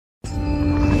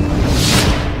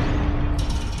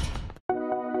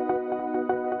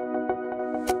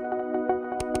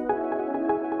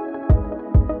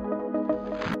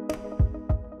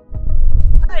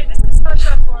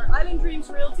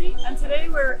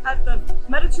we're at the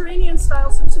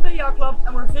Mediterranean-style Simpson Bay Yacht Club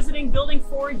and we're visiting Building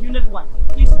 4, Unit 1.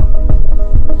 Please come.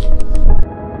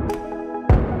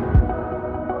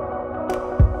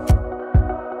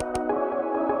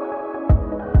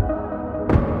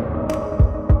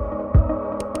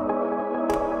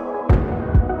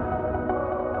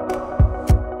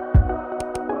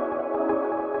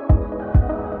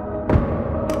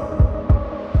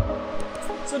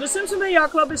 So the Simpson Bay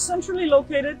Yacht Club is centrally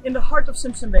located in the heart of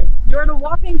Simpson Bay. You're at a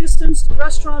walking distance to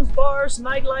restaurants, bars,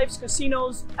 nightlifes,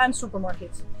 casinos and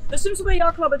supermarkets. The Simpson Bay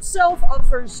Yacht Club itself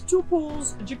offers 2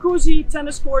 pools, a jacuzzi,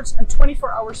 tennis courts and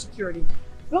 24-hour security.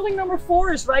 Building number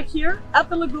 4 is right here at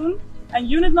the lagoon,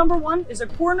 and unit number 1 is a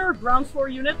corner ground floor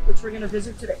unit which we're going to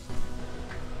visit today.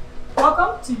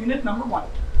 Welcome to unit number 1.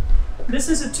 This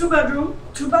is a 2-bedroom,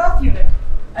 2-bath unit,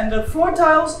 and the floor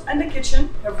tiles and the kitchen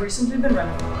have recently been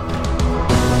renovated.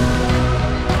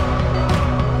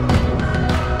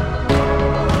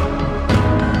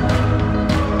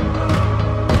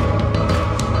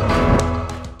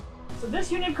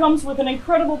 This unit comes with an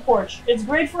incredible porch. It's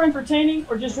great for entertaining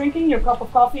or just drinking your cup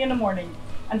of coffee in the morning.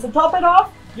 And to top it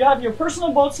off, you have your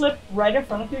personal boat slip right in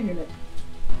front of your unit.